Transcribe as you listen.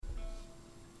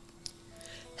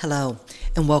Hello,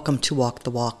 and welcome to Walk the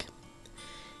Walk.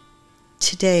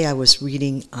 Today I was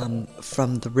reading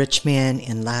from the rich man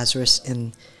and Lazarus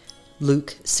in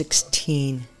Luke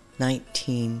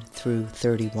 16:19 through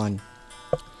 31.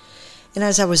 And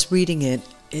as I was reading it,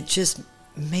 it just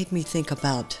made me think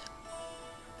about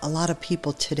a lot of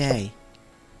people today.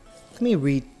 Let me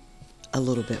read a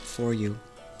little bit for you.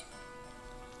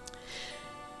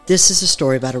 This is a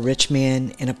story about a rich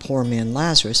man and a poor man,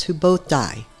 Lazarus, who both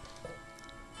die.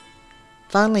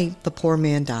 Finally, the poor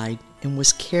man died and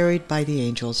was carried by the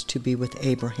angels to be with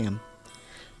Abraham.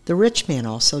 The rich man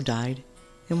also died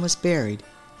and was buried,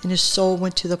 and his soul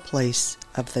went to the place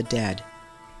of the dead.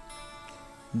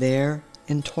 There,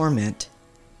 in torment,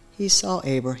 he saw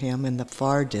Abraham in the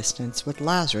far distance with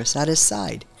Lazarus at his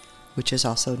side, which is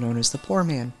also known as the poor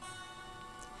man.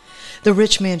 The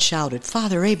rich man shouted,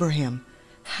 "Father Abraham,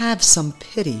 have some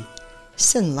pity.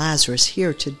 Send Lazarus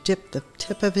here to dip the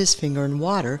tip of his finger in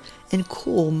water and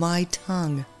cool my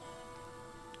tongue.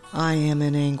 I am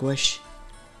in anguish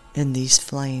in these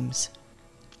flames."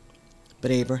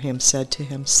 But Abraham said to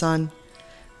him, "Son,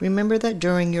 remember that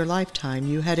during your lifetime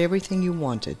you had everything you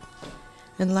wanted,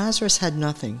 and Lazarus had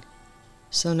nothing.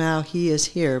 So now he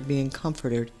is here being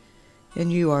comforted,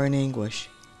 and you are in anguish.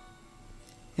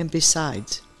 And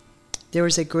besides, there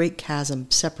is a great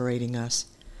chasm separating us.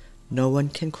 No one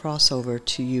can cross over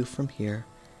to you from here,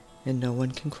 and no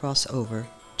one can cross over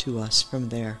to us from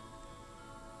there."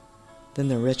 Then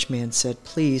the rich man said,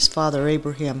 "Please, Father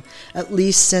Abraham, at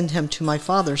least send him to my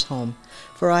father's home,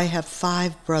 for I have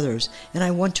 5 brothers, and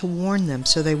I want to warn them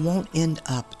so they won't end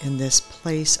up in this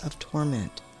place of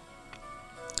torment."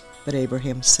 But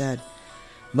Abraham said,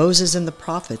 "Moses and the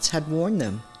prophets had warned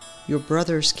them. Your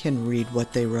brothers can read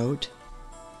what they wrote."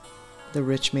 The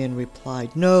rich man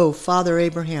replied, "No, Father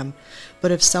Abraham,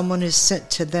 but if someone is sent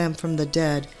to them from the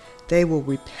dead, they will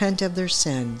repent of their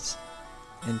sins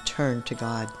and turn to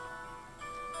God."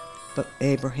 But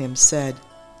Abraham said,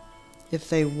 "If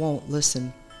they won't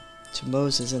listen to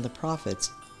Moses and the prophets,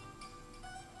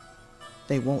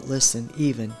 they won't listen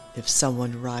even if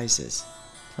someone rises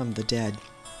from the dead."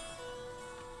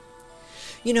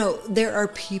 You know, there are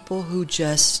people who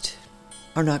just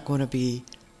are not going to be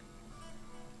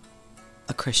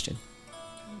a Christian.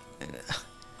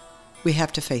 We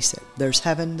have to face it. There's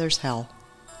heaven, there's hell,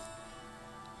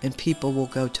 and people will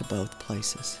go to both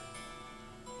places.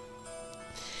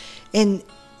 And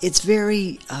it's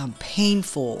very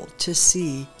painful to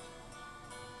see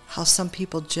how some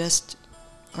people just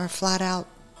are flat out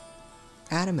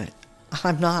adamant.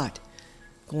 I'm not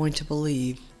going to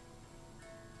believe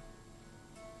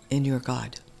in your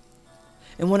God.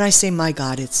 And when I say my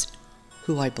God, it's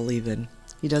who I believe in.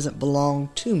 He doesn't belong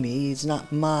to me. He's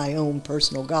not my own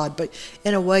personal God, but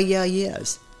in a way, yeah, he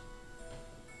is.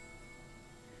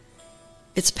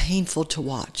 It's painful to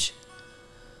watch.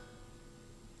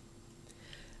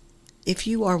 If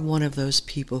you are one of those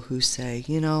people who say,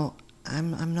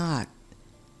 I'm not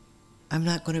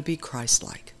going to be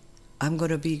Christ-like. I'm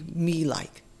going to be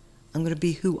me-like. I'm going to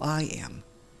be who I am.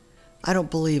 I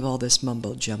don't believe all this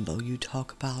mumbo-jumbo you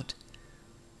talk about.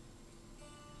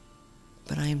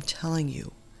 But I am telling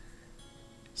you,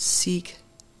 seek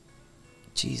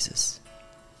Jesus.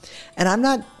 And I'm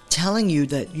not telling you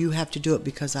that you have to do it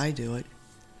because I do it.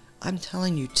 I'm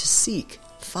telling you to seek,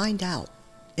 find out,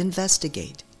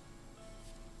 investigate.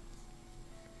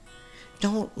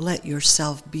 Don't let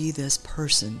yourself be this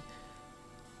person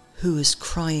who is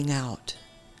crying out,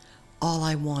 "All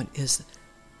I want is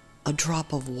a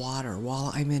drop of water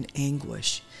while I'm in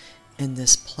anguish in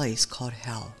this place called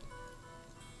hell."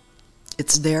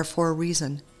 It's there for a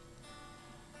reason.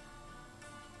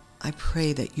 I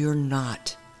pray that you're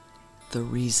not the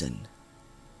reason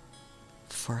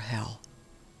for hell.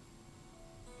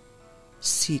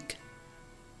 Seek,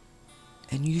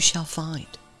 and you shall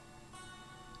find.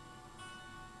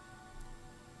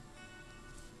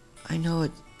 I know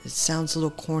it sounds a little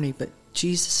corny, but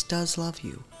Jesus does love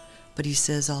you. But he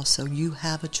says also, you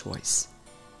have a choice.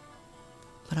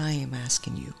 But I am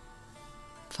asking you,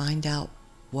 find out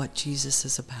what Jesus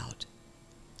is about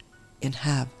and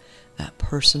have that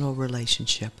personal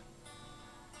relationship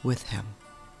with him.